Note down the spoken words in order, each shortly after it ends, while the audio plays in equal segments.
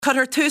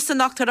Cutter túsa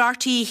nachtar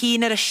RTí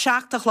hín ar a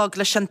seachtalog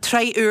leis an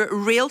 3 uur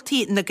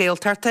réaltaí na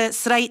Gaeltarta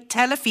srai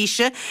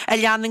telefíse a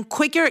leanan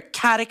cuigar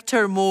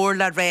character mór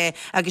le ré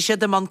agus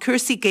siad am an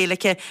cursaí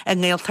Gaeilge a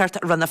Gaeltart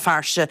runna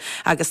farse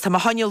agus tá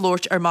haine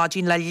lort ar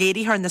mádín le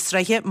léirithar na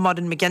sreiche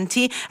Modern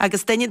McGinty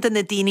agus daine den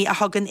na daoine a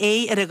hagan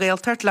ar a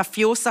Gaeltart le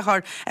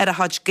fiosachar ar a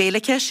haj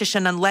Gaeilge si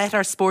sin an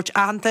leithar sport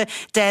ahananta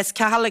des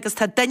cehal agus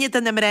tá daine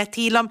den na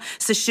mrétílam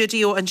sa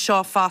studio an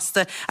seo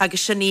fasta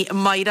agus sinní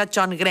Maira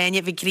John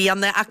Grania vi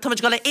gríanna ach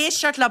tá go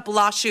éisiart le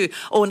bláisiú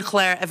ón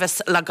chléir a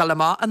bheits le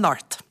galama a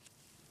Nort.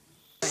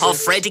 Á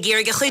Fred a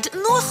géirge chuid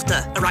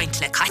nuachta a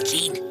roint le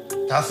Caithleen.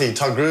 Cathy,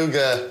 tá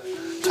grúga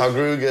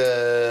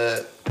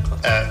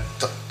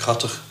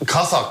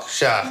Cosach,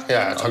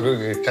 yeah, tá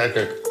grúga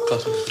Catach.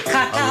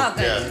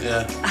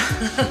 Yeah.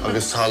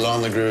 Agus tá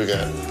lán na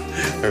grúga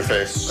her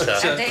face.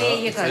 There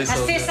you go.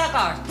 Has this a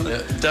gar?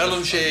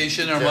 Darlum sé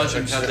sin ar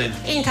máid Caithleen.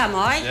 Inta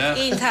mai.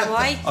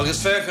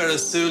 Agus fecar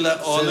is súla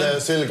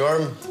Súla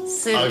gorm.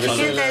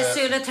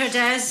 Súla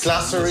tardes.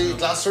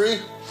 Glassary?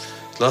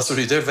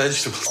 Glassary, they're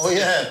vegetables. Oh,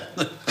 yeah.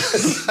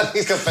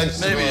 He's got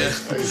vegetables. Maybe, yeah.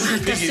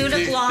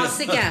 Súla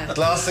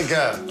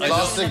Glasiga.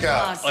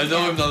 I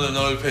know I'm not an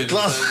oil page.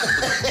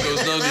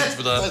 There's no need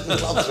for that.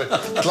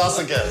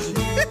 Glasiga.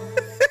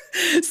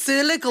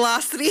 Súla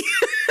Glassary.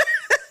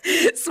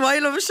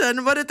 Smail of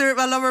sin, what a dirt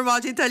well over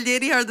Martin tell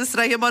lady her the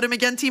sreiche Modern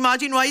McGinty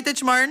Martin White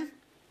it marn.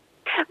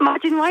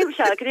 Martin White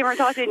Michelle, could you ever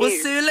talk to you? Was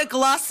Súla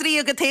Glassary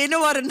a gatena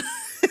warren.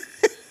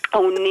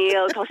 Oh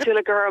Neil, tá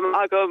súla gurm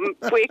agam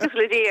buchas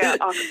le dia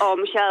ach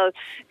Michelle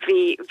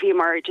bhí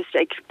mar just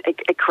ag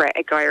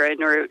gaiire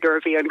nuair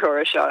bhí an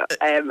chora seo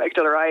ag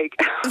dul raig.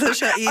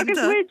 Agus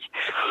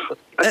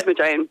muid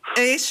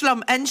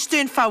Éislam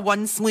einstún fa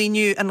one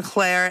smuoinú an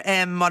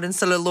chléir mar an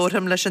sula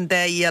lótham leis an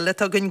dé dhéile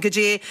tá gon go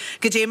dé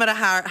mar a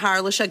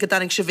hála se go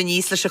danig se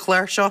bhníos leis a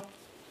chléir seo.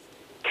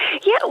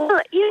 Yeah,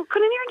 well,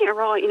 kun near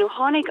raw,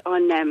 honig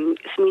on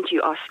smintu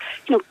us,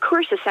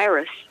 cursa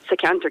Cyrus sa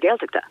canter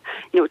Gaeltachta.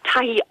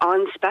 Tai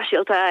on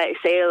specialta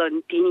sale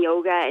on Dini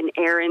Yoga and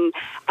Aaron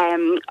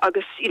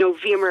agus,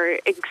 Vimer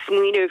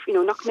exminu,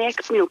 knock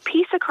make,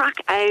 piece of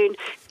crack own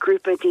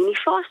group of Dini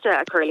Fosta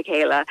a Curly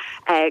Kayla,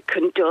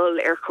 Kundul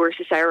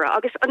cursa Sarah,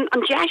 August on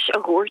Jash a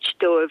horch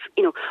dove,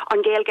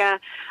 on Gaelga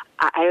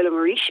Aula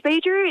Marish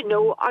Bader,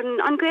 no,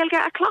 on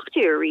Gaelga a clock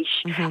to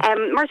Rish.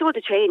 Marzo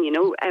the train,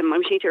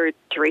 I'm sheeter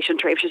Teration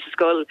Travis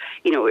Skull,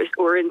 is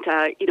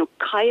Orenta,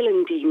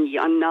 Kylan Dini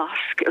on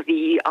Nosk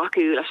the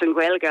Aku Lashan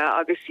Gaelga,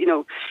 August,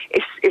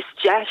 is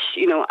Jash,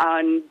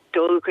 on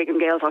Dul Quick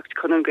and Gaelvox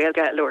Kunan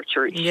Gaelga Lord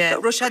Church. Yeah,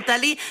 Rusha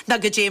Deli, na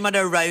Gajema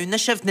around the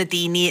Shiv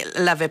Nadini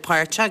Leve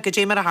Parcha,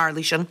 Gajema a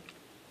Harlishan.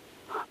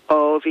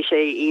 Oh, vi sé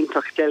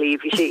iontocht deli,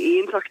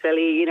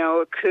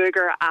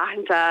 cougar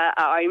ahanta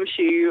I'm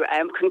shoe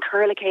kun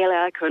curla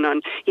kayla kun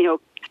on,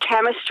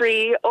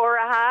 chemistry or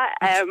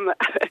I'm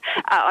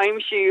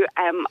shoe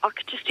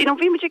just vi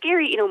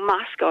majagiri,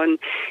 mask on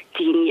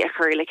dini a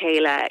curla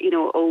kayla,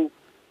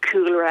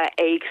 Coolra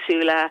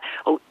eigsula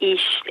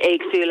east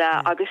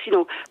eigsula agus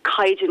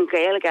Kaijin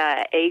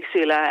Gaelga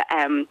eigsula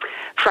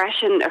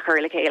freshen a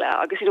curla kayla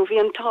agus vi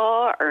an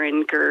tá ar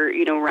an gur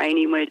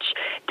Rainy Mudge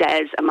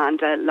Des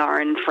Amanda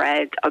Lauren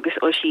Fred agus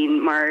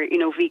Oshin mar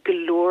vi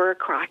galore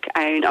crack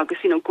and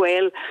agus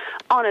Gwail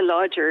on a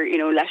lodger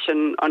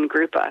lesson on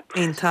groupa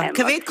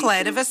Kavit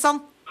Claire of us on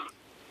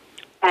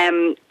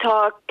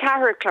tá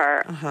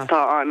character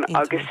tá an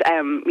agus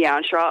an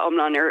sra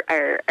omlan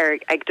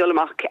ag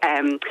dulamach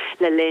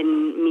le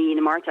lin mí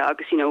na Marta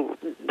agus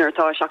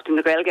nuirtá seach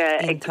na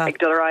Gaelga ag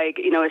dulraig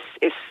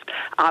is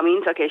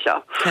amín tá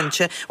seo.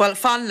 Kense. Well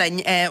fan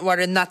lein war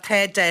in na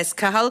te des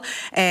cahal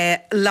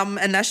lam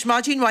in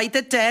Ashmajin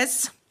White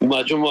des.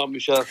 Majum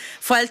Michelle.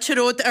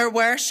 Fuilteród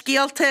war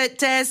scialte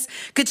des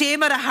go dé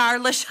mar a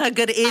hális a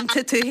gur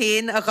éanta tú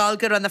héin a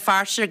gáilgur an na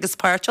farse agus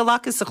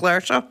páirteach is a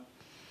chléir seo.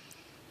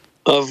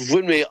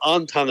 Bhuiin mé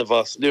antan of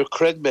us, níor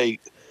cred mé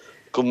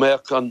go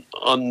meach an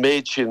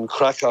méid sin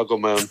cracká go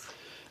man.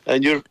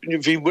 And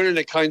bhí bhuiin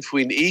a kind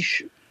faoin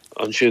ish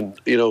an sin,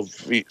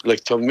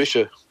 like tá mise,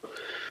 I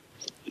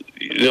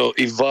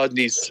bhd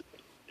níos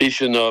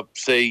isin a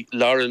say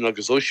Lauren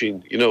agus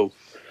Oshin, tá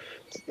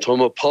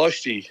má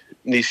páistí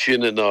níos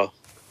sin in a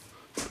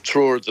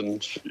Trord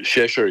and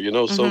Cheshire,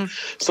 so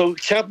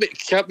ceap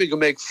mé go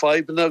méid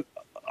 5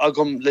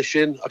 agam le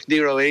sin ach ní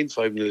ra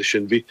 5 le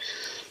sin bhí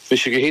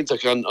sé go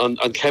héntaach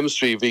an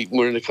chemistry bhí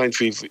mar in a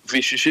country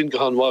bhí sé sin go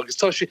hanhágus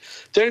tá sé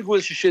déir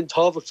bhfuil sé sin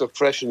táhachtach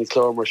freisin i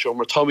chlár mar seo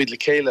mar táid le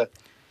chéile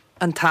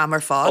an tamar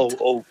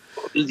fád.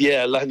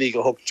 lehanní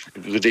go hocht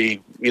go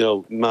dtí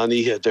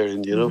maníthe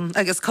deirn,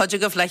 Agus coide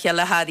go bhleiche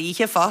le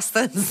haíthe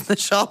fásta na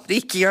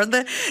seoprí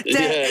cíarna.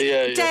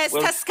 Des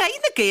tá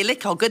scaid na Gaeilge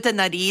cogad in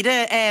na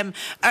ríre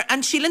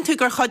an sílan tú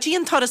gur chodí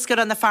an toras gur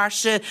an na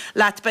farse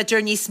leat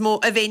beidir níos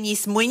a bheith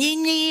níos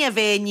muoiní a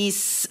bheith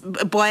níos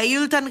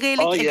buúil an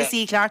Gaeilge agus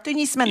í cleartú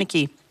níos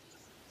minicí.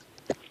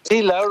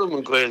 Ní leabharm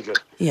an Gaeilge.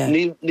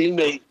 Níl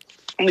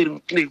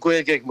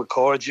Gaeilge ag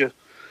Macáide.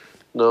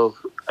 No,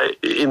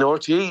 in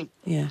RTE.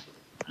 Yeah.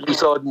 you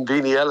saw in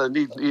Dini Ella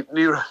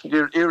near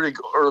Erig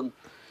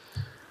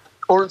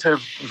Ornt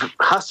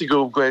has to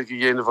go Greg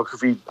again if I could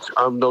be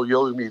no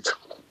yo meet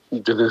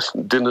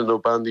didn't no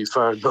bandy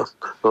far not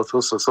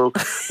us so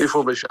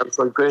information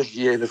like Greg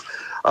again if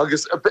I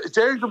guess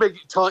there to make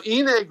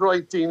in a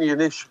great Dini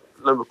and ish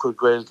number could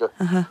Greg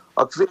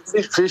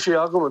fishy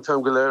agum and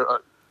time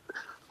galer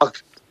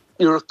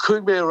you're a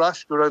could be a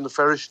rash around the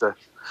ferish there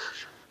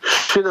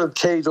Shin and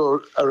Kate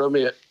or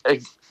Arami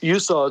you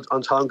saw it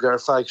on Tongar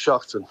Fag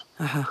Shockton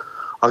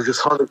I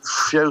guess had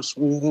feels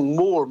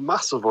more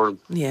massive on.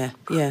 Yeah.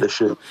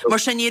 Mar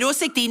sin ní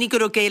rósig daoine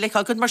go Gaelic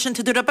agad mar sin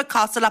tuidir a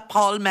castle a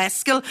Paul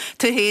Mescal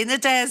to héna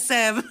des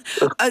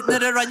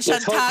na a run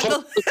sin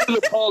tagel.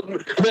 Paul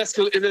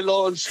Mescal in a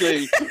launch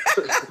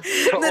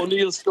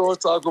O'Neill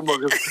Stewart agam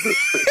agus.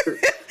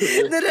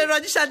 Na a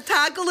run sin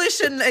tagel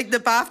sin ag na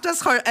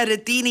BAFTAs chur ar a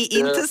daoine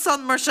inta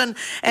son mar sin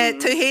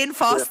to hén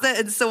fásta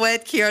in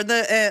Sued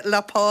Ciarna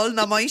le Paul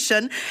na mai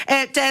sin.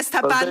 Des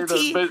tá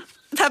bantí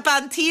Tá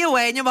bantí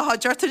ahhaine a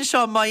haidirtain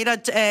seo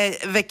mairad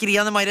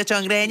bheitríanna mairad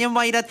John Graham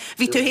mairad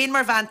bhí tú héin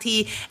mar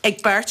bantí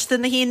ag beirt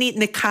na híine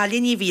na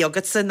cálíní bhí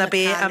agad san na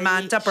bé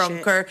Amanda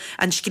Bronker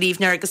an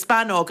scríbnear agus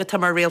ban ágad tá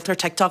mar réaltar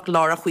TikTok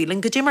Laura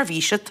Whelan go dtí mar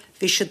bhí siad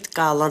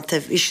galanta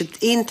bhí siad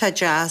onanta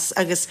jazz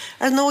agus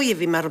ar nóí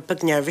bhí mar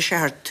bagnearmhí sé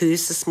ar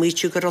tús a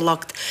smuitiú gur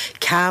locht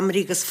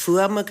Camry agus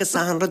fuam agus a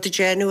hanrad a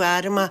déanú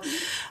airma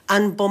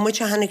an bomuid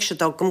a hanig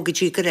siad agam go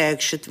dtí go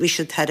réag siad bhí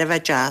siad head a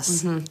bheith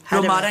jazz.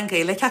 No mar an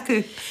Gaelic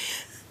acu.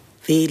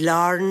 Bhí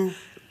Lauren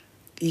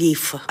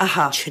Lífa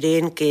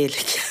tréan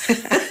Gaelic.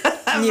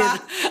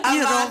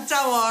 Amanda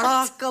Ward.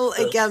 Acal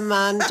ag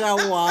Amanda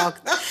Ward.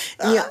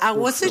 A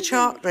was a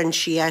shot ran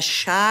she a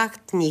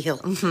shacht níl.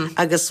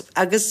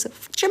 Agus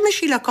Jimmy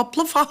sí le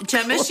couple of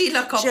Jimmy sí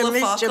le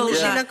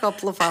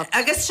couple of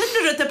Agus sin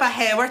rud a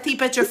behairtí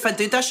beidir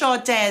faduda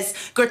seo des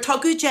gur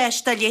tugu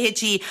deista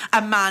lehédí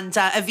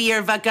Amanda a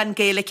bhír bha gan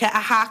Gaelic a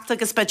hacht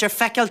agus beidir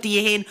feiceiltí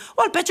a héin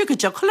well beidir go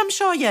jochlam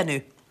seo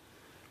dhéanú.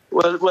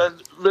 Well,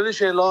 really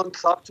sé long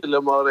clock to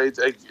le mar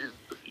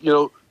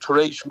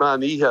Tareish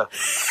man ihe. Na a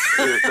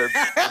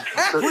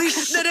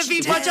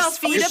bhí bajal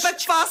fíle bag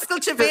fascal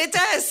te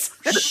bédes.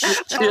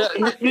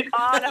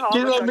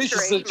 You know,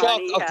 Mrs.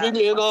 Jack, I've been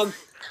in on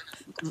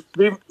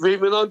we've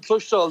been on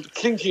Clushall,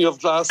 clinking of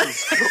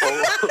glasses.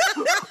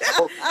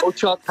 Oh,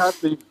 Chuck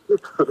Hatley.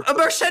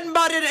 Mar sin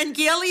marin an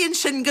Gaelian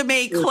sin go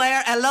mé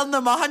Claire Ellen na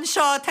mahan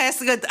seo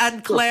teisagad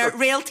an Claire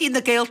realty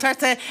na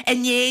Gaeltarte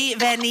in é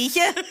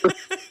bheníe.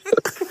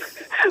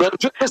 Well,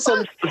 just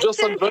on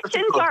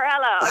vertical.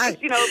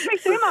 You know,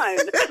 makes him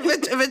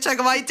out. Which I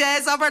go my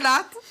days over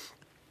that.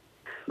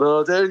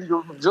 No, there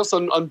you just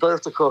on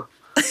vertical.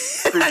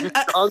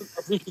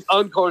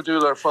 On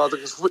Cordular father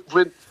because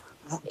when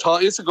tá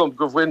isagum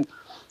go win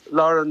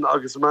Lauren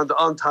agus Amanda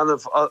on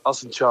Tanf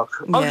as an Chuck.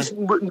 Agus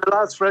the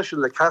lads fresh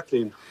like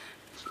Kathleen.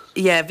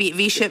 Yeah, vi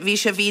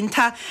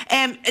vínta.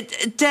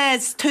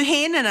 Des tú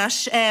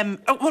héananas,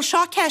 well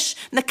seo ceis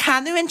na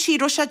canúin sí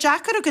Rosa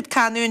Jackar a go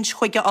canúin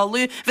chuige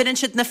alú, virin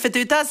siad na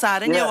fiduda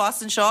zarin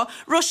as an seo,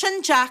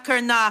 Russian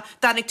Jackar na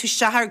danig tú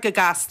sehar go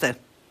gasta.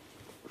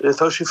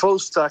 Tá si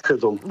fós stacker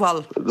dom.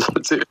 Well.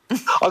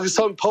 Agus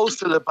tá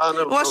post le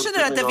banner. Wasin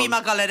a bhí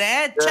mar gal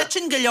ré,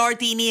 Chechen go leor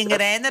daoine an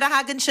gréin ar a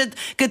hagan siad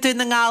go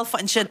dún an alfa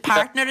an siad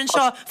partner an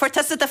seo, for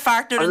tasa the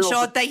partner an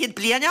seo daiad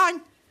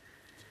blianain.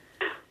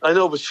 I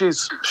know, but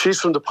she's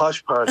from the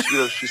posh part. You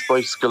know, she's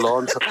by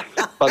Scalon,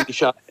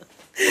 Ballyshannon.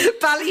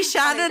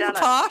 Ballyshannon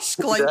posh,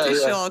 going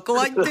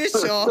to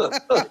show.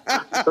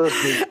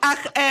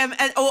 Ach,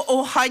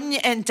 o hain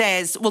and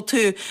des, will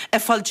tu a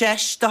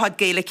faljesh the had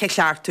Gaelic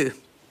clear too.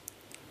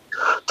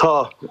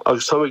 Tá,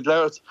 agus tá mig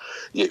leir.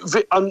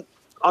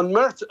 An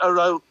mert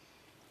around,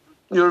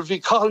 you're vi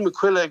call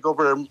McQuilleg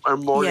over our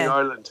Morning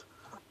Ireland.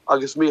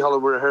 Agus mi hala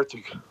were a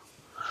hertig.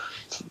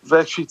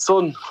 Vec she'd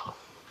son.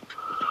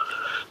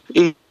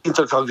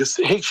 Agus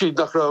hick she'd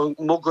knock around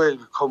Mugwell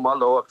come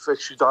allo ag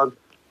vec she'd on,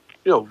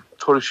 you know,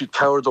 tori she'd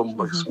cower them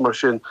mar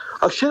sin.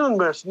 Ag sin an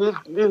mert,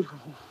 Neil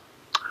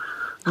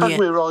can't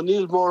me wrong,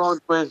 Neil more on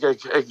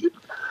Gaelic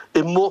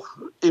i mo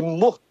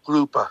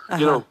grúpa,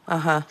 you know.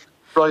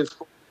 Brian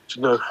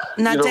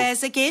Na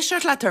des a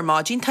géisiir le tar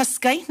mágin tá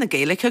skyit na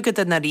Gaelic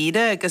agad na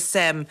ríide agus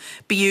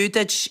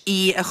biúdid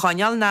í a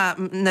chaneal na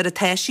a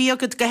teisi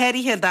agad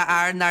gohéirithe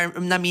ar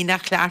na mína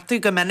chleartú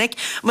go minic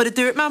mar a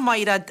dúirt má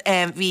mairad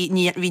hí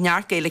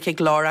neart Gaelic ag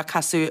Laura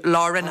casú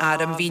Lauren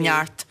Adam hí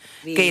neart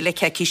Gaelic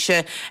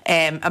cise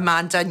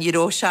Amanda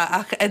Nírósa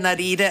ach in na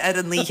ríide ar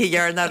an líthe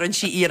dhearnar an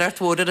si íart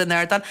fórar an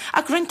airdan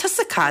ach rinta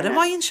sa cara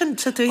main sin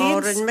sa tú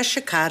héins? Rin me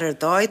se cara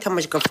dóid tá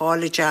muid go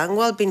fála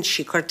deangháil bín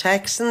si chuir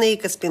Texan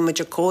agus bí muid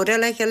a móra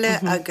le heile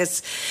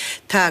agus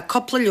tá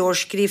coppla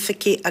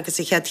leorscrífaí agus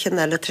I chead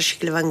cheanile tá si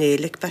le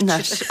bhangéalaigh bet.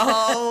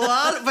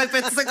 Well,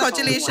 bit sa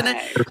codulation.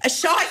 A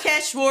seo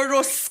cheis mór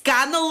ó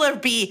scanal ar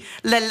bí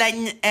le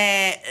lein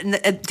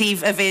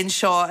díomh a bhéon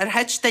seo. Ar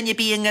het danne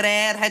bí an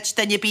réir, het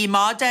danne bí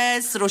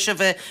mádes, ro se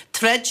bh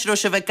trid, ro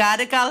se bh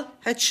garagal.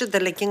 Het se de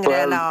le gin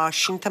ré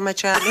ásin tá me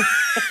teanna.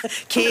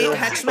 Cé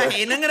het me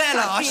héana an ré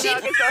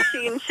ásin.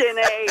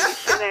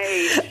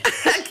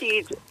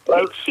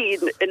 Agus sin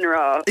siad in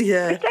rá.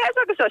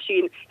 Agus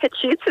sin het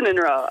siad in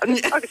rá.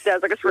 Agus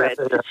agus red.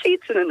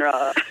 Siad in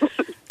rá.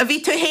 A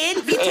bhí tú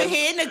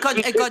héin a god...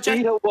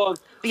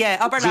 Yeah,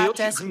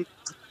 Abernates.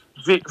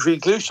 Vi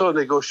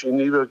glúsánnig osin,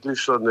 níra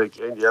glúsánnig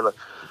ein jelle.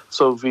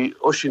 So vi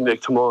osin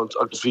ag command,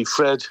 agus vi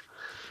Fred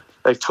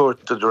ag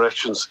tort the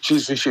directions.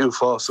 Cheese vi siú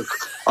fásach.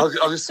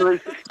 Agus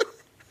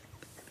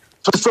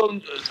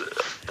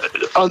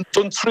an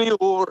dun 3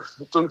 hour,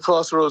 dun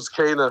crossroads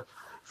céine,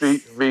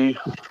 vi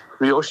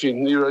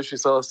osin, níra si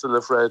sásta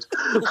le Fred.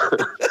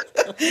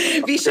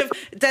 Bhí sibh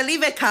delí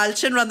bheith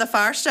cailtin ran na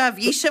farsta,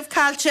 bhí sibh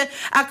cailtin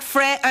ag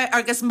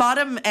agus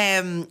madam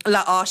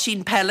le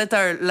áisín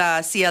pelladar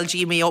le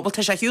CLG mé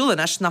óbalta sé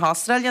hiúlanas na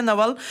Australia na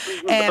bhil.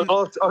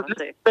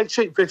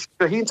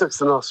 Híntaach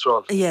san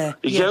Austráil. I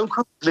gceann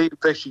lí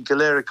bheith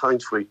galéir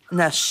caint faoi.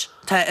 Nes.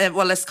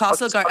 Well, is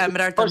castle gar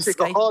emrar dun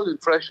Sky.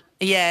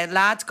 Yeah,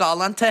 lad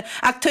galanta.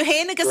 Ag tú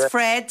héin agus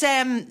Fred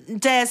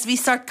des bhí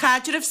sort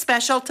cadúrh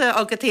specialta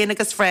agus héin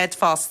agus Fred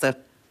fásta.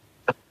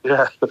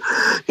 Yeah.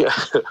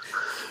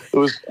 It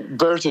was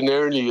Bert and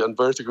Ernie and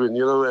Berta Gwyn,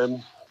 you know.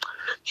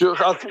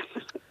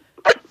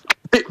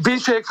 Be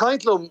sé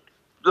kaintlum,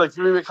 like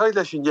we make kind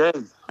leis in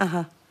yen.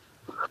 A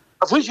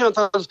bhuiis an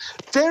tas,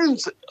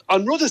 Ferns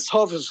an rud is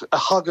táfas a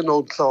hagan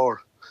ón clár.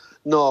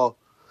 No.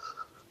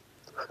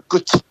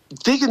 Good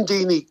diggin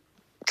dini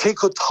cé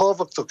go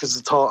táhachtach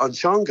is atá an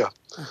seanga.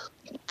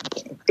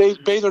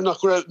 Beidir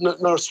nach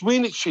nar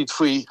swinnig siad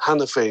faoi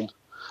Hannah féin,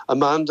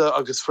 Amanda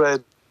agus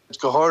Fred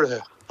go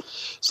háirithe.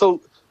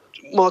 So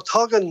má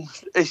tagan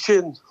é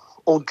sin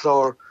ón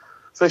clár,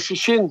 bheith sé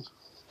sin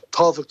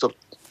táhachtach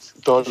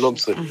dar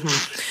lumsa.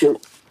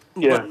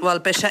 Well,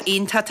 be sé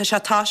ionta tá sé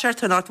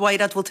táisiart an áit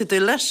wairad bhil tú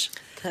dúlas?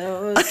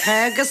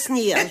 Tegus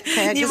níl.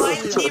 Ní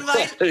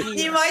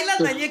maiile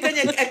na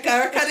gonne a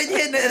garcarin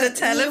hin ar a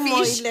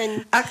telefís.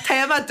 Ach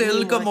téma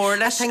dúil go mór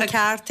leis an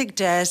ceartig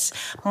des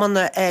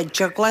mana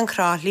juglan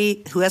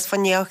crálí thuas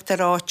fanneocht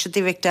ar áte di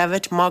Vic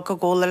David má go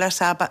góla le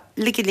saba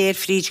ligi léir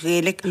fríd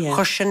gélik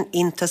chusin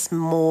intas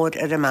mór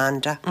ar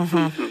Amanda. Go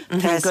le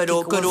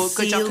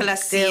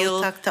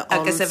síl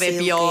agus a bheith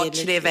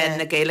beáid le bheith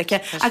na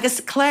géalacha.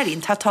 Agus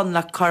Clarín tá tan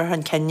le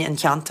carhan cenne an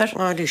ceantar.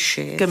 Áú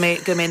sé. Go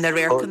mé na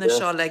réircanna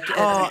seo le...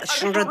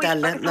 sin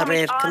rodelle na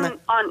réircanna.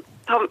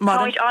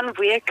 Táid an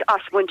bhuiic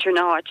as winter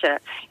náte,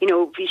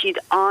 bhí siad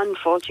an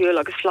fáitiúil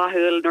agus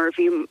slahúil nor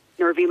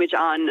bhíimiid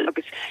an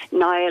agus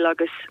nail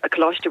agus a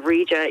cloiste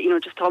bríide,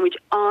 just táid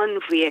an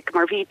bhuiic,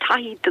 mar bhí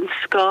taid den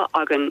sca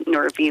agan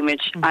nor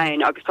bhíimiid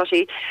ein agus tá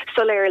sé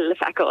soléir le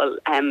feicáil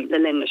le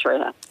linn na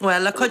seirthe.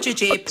 Well, le coidú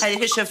dé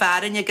peilthe se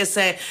bharin agus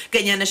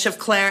gannne sibh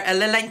Claire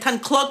le lein tan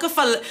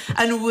clogafal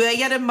an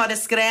bhuiar an mar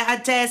is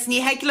gréthe des ní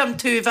heaglam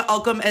tú bheith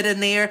agam ar an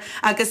néir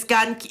agus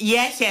gan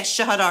dhéche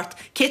se harart.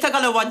 Cé a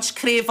gal le bhaint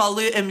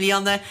créomhvalú im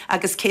líana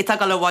agus cé a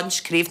gal le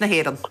bhaint créomh na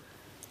héan.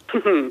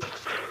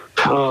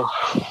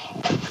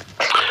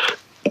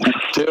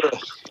 Dere,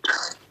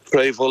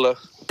 Craveola.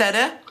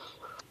 Dere?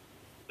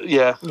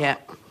 Yeah. Yeah.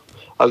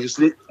 Agus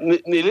ní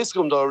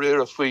lisgum dá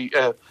réir a faoi.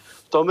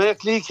 Tá mé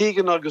lí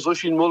hígan agus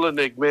usin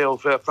mullanig mé ó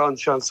bheith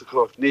Franchansa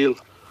Níl.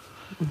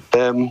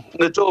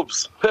 Na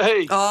Dubs.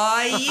 Hey.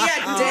 Oh,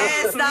 yeah,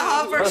 des na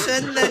haver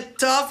sin na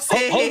Dubs.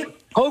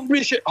 Hug me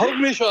an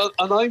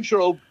aimimsir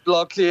ó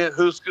blacklí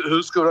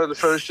hús go an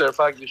first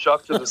fagli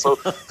seachtain so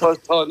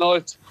tá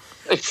náid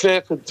ag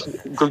féchan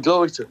go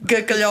glóite. Go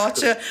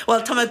leáte.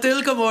 Well, tá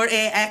dúil go mór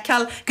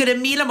ecal gur a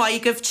míle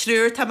maigah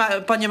trúr tá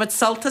banne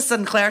saltas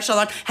an Claire se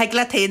heag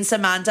le tain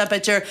Amanda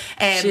beidir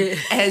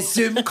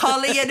Zoom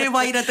callí inú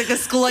bhaire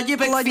agus glonne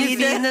be na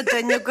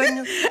daine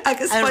gon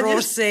agus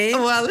sé.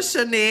 Well,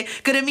 sinné.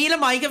 Gur a míle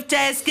maigah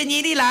des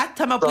gníí le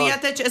tá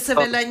buiad is a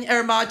bhlein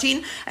ar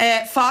mádín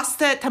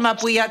fásta tá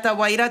buiad a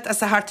bhairad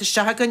as a harta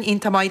seagan on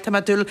tamáid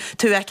tá dúil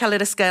tú ecal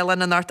ar a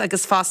scélan an art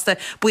agus fásta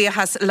buiad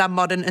has le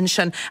modan in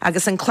sin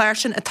agus an Claire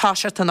sin a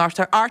táisiart an art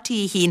ar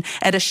RTí hín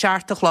ar a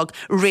seaartachlog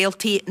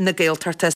réaltaí na Gaeltarta